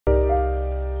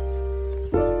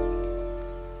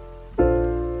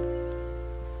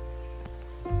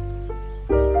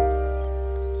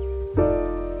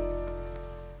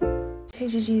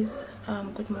GG's,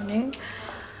 good morning.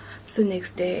 It's the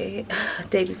next day,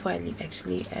 day before I leave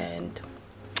actually, and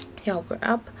yeah, we're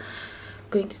up,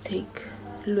 going to take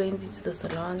Lwenzi to the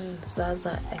salon.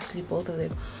 Zaza, actually both of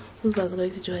them. Uza's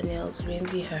going to do her nails,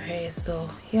 Lwenzi her hair. So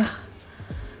yeah,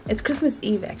 it's Christmas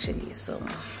Eve actually, so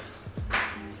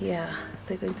yeah,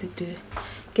 they're going to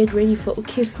get ready for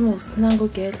Christmas. Now go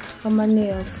get my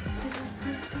nails.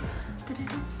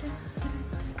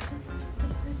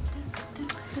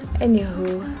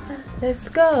 Anywho, let's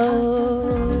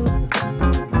go.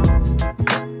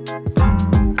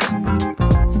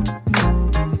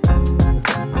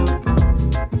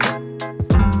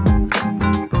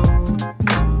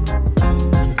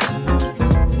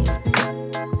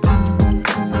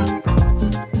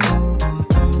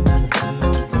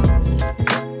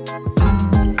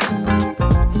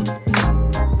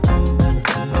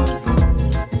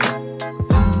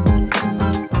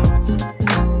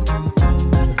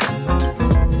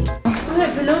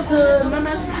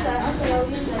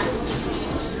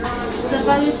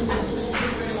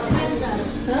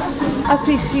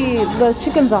 Actually, the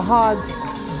chickens are hard.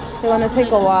 They want to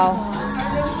take a while.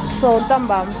 So,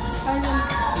 Dambam.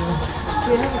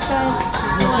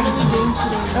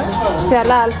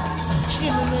 Salal.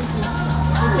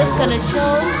 We're just gonna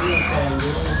chill.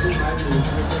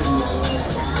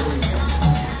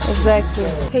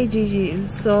 Exactly. Hey Gigi,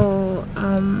 so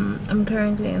I'm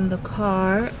currently in the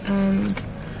car and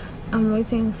I'm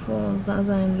waiting for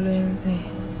Zaza and Lwenzi.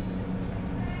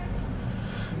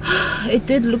 It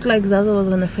did look like Zaza was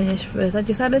gonna finish first. I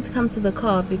decided to come to the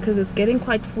car because it's getting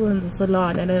quite full in the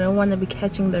salon and I don't want to be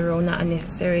catching the Rona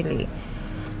unnecessarily.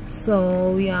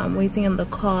 So yeah, I'm waiting in the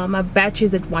car. My battery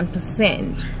is at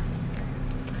 1%,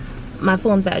 my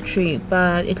phone battery,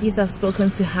 but at least I've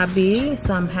spoken to hubby,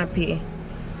 so I'm happy.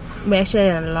 We actually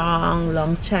had a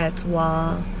long chat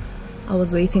while I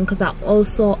was waiting, because I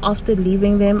also, after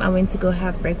leaving them, I went to go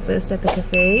have breakfast at the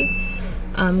cafe,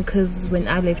 because when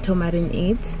I left home I didn't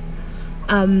eat.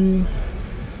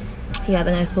 Yeah,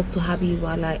 then I spoke to hubby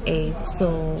while I ate,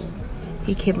 so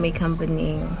he kept me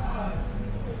company.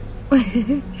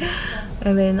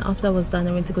 And then after I was done,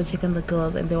 I went to go check on the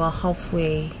girls and they were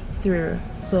halfway through.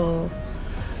 So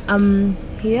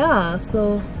yeah,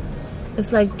 so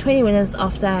it's like 20 minutes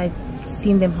after I'd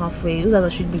seen them halfway.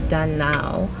 Uzaza should be done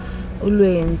now,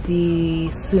 Lwenzi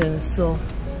soon. So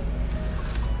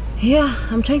yeah,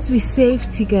 I'm trying to be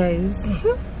safety, guys.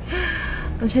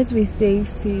 I'm trying to be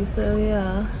safety. So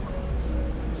yeah,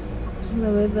 the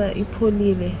weather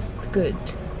ipholile, it's good.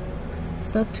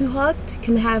 It's not too hot. You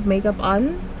can have makeup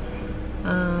on.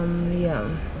 Yeah,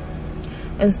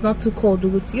 and it's not too cold.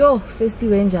 Yo,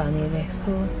 festival enjani.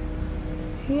 So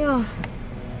yeah,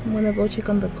 I'm gonna go check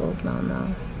on the girls now.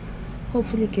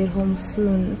 Hopefully get home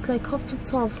soon. It's like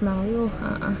 12:30 now. Yo,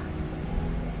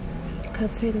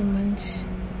 can't tell you much.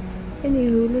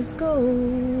 Anywho, let's go.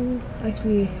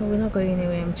 Actually, we're not going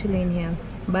anywhere. I'm chilling here.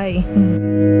 Bye.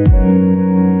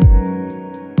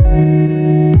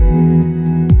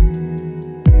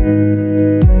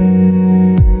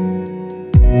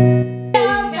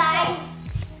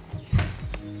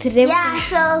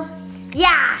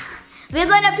 Yeah, we're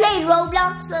gonna play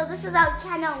Roblox. So this is our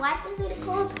channel. What is it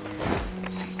called?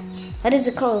 What is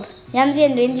it called? Yamzi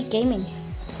and Lwenzi Gaming.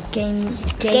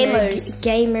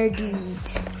 Gamer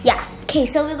dudes. Yeah. Okay,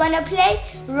 so we're gonna play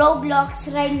Roblox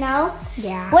right now.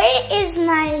 Yeah. Where is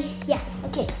my? Yeah.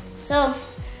 Okay. So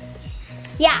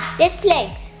yeah, let's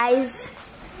play, guys.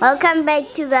 Welcome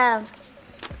back to the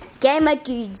Gamer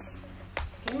Dudes.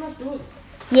 Gamer Dudes.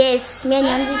 Yes, me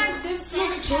and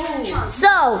Yamzi.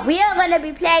 So we are gonna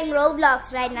be playing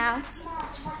Roblox right now.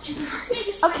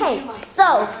 Okay,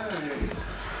 so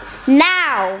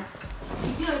now,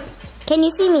 can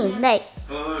you see me? Like,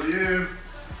 yeah.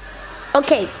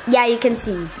 Okay, yeah, you can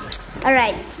see me.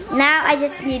 Alright, now I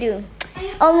just need to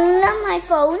own my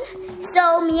phone.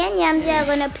 So me and Yamzi are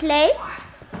gonna play.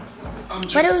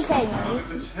 What are we playing?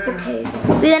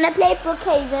 Brookhaven. We're gonna play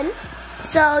Brookhaven.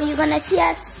 So you're gonna see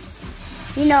us,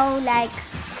 you know, like,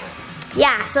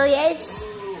 yeah. So yes,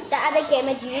 the other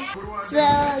gamer dude. So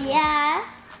yeah,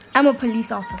 I'm a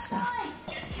police officer.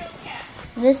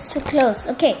 This is too close.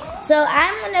 Okay, so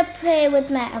I'm gonna play with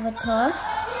my avatar.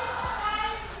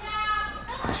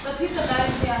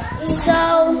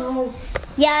 So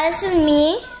yeah, this is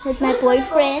me with my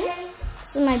boyfriend.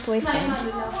 This is my boyfriend.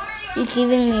 He's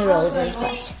giving me roses,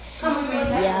 but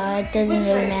yeah, it doesn't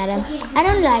really matter. I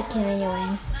don't like him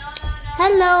anyway.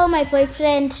 Hello, my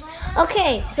boyfriend.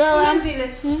 Okay, so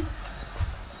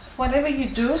whatever you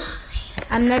do,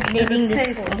 I'm not leaving this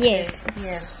phone. Yes,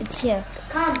 it's here.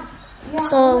 Come.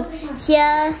 So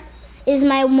here is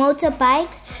my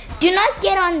motorbike. Do not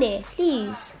get on there,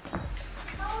 please.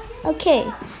 Okay,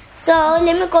 so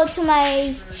let me go to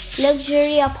my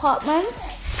luxury apartment.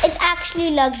 It's actually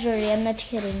luxury, I'm not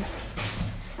kidding.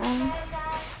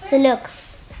 So look,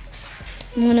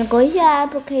 I'm gonna go here,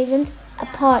 Brookhaven's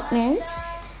apartment,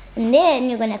 and then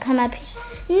you're gonna come up here.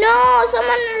 No,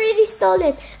 someone already stole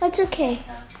it. It's okay.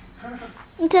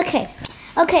 It's okay.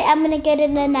 Okay, I'm gonna get it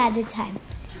another time.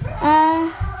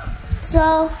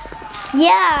 So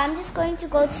yeah, I'm just going to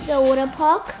go to the water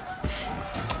park.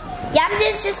 Yeah, I'm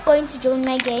just going to join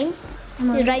my game.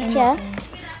 Right here.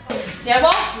 Yeah,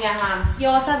 well, yeah,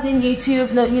 you're something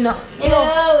YouTube, no, you know.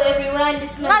 Hello, everyone.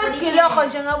 This is nobody.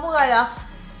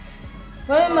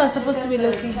 Where am I supposed to be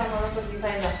looking?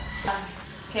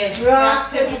 Okay,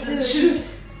 rock, paper, scissors, shoot.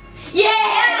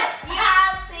 Yes!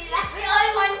 Yeah, we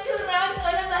all want 2 rounds.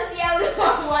 All of us, yeah, we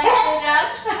want 1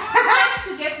 round.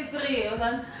 To get to 3, hold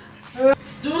on.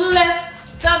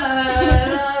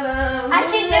 I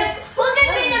think who can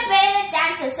be the better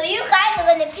dancer? So you guys are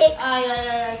gonna pick.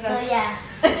 So yeah.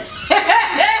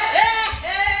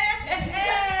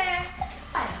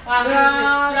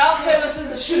 Rock, paper,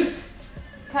 scissors, shoot.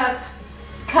 Cut.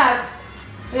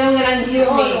 You're gonna hear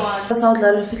me.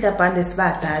 Sawudlala uFihla Bhande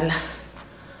sibadala.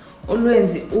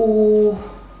 Ulwenzi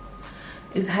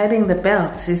is hiding the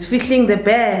belt. He's fishing the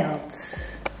belt.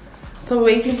 So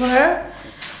waiting for her.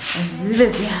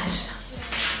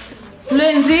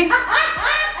 Ulwenzi,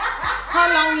 how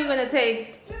long are you gonna take?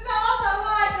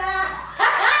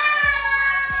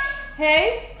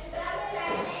 Hey?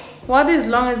 What is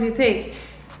long as you take?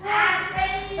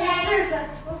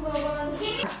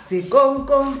 The gum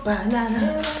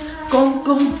banana, gum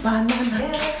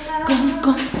banana, gum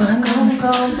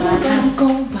banana,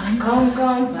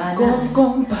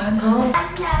 gum banana.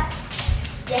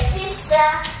 Yes, Siza.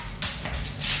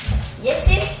 Yes,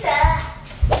 Siza.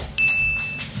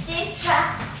 Siza.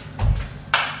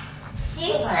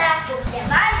 Yes,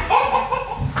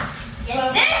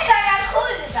 Siza.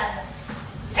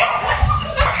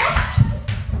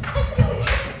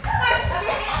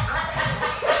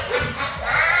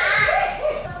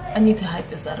 I need to hide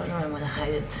this. I don't know where I'm gonna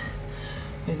hide it.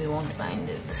 Maybe they won't find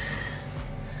it.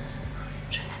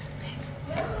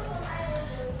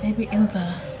 Maybe in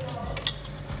the.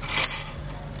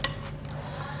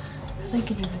 I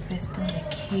think it would be best in the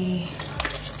key.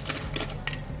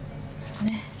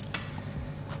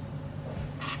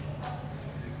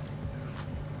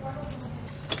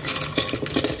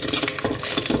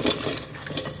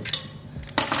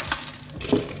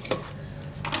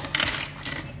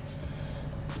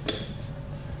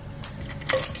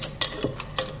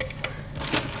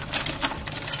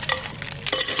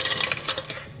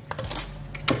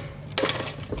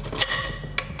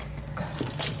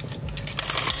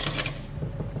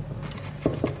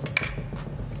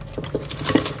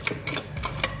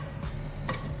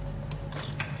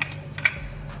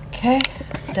 Okay,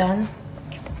 done.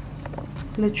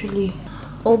 Literally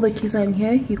all the keys are in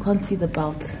here. You can't see the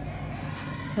belt.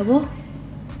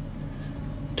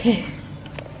 Okay.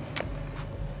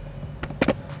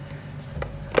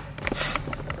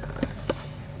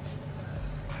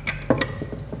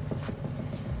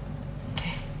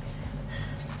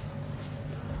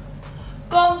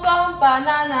 Gum banana. Gum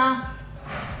banana.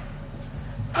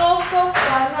 Gum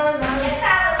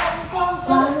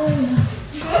banana.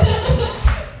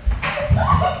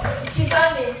 She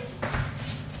found it.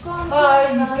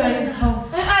 Oh, you guys, how?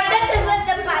 That is what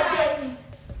the pipe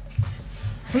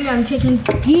is. I'm checking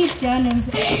deep down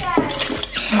inside.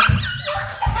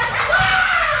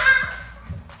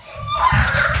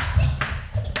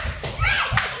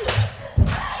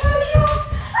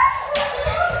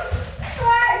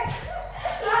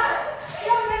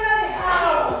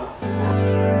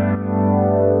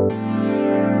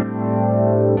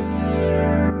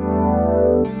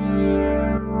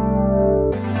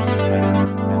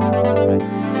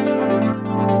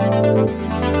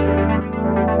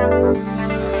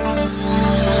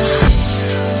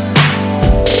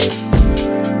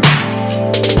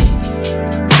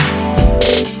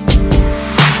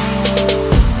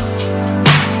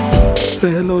 Say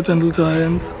hello, gentle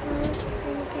giants.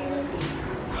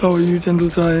 How are you, gentle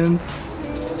giants?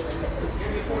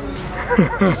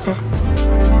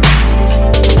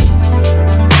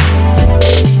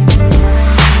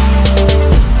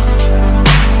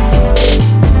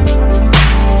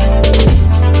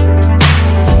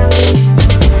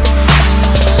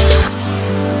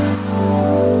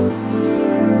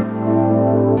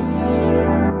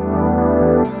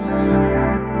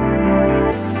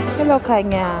 Hello,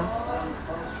 Kanya.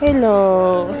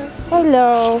 Hello.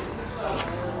 Hello.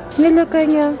 Hello,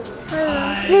 Kanya.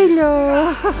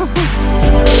 Hello.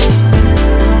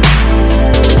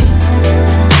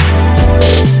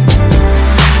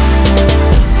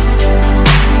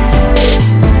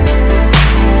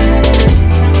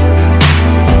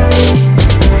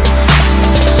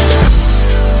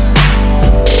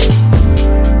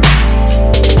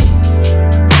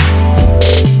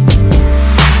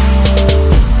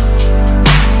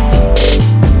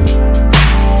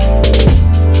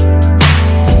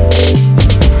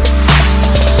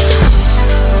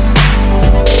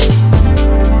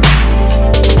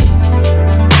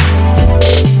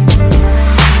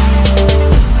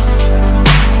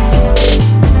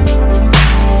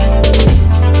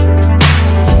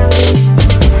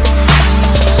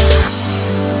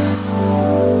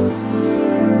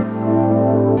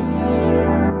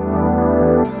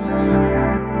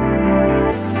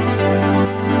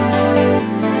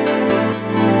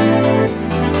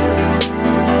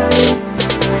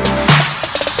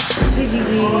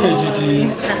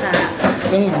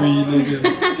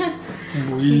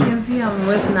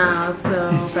 now. So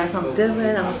back from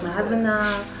Durban, I'm with my husband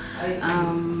now.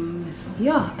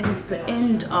 Yeah, and it's the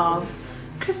end of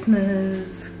Christmas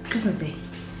Day.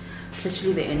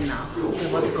 Literally the end now. We're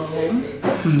about to go home.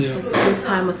 Yeah. It's a good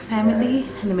time with family,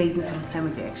 an amazing time with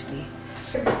family actually.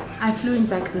 I flew in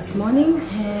back this morning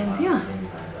and yeah.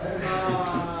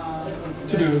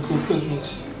 Did you have a good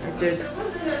Christmas? I did.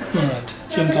 Alright.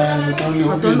 Sometimes we totally I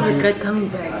hope don't you regret coming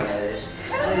back.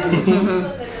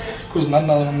 because nothing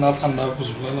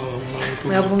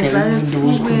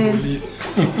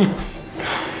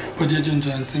But yeah,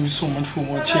 Ginger, thank you so much for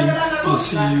watching. We'll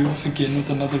see you again with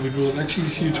another video. We'll actually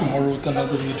see you tomorrow with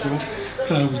another video.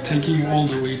 We're taking you all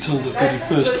the way till the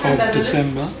 31st of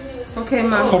December. Okay,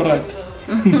 Mom. Alright.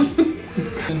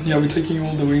 Yeah, we're taking you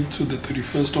all the way to the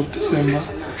 31st of December.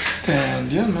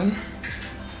 And yeah, man.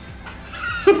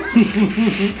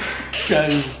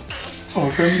 Guys,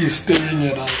 our family is staring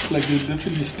at us. Like, they're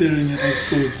literally staring at us.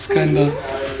 So it's kind of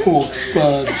hawks,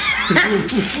 but...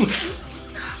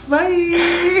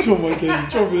 Bye! Come on,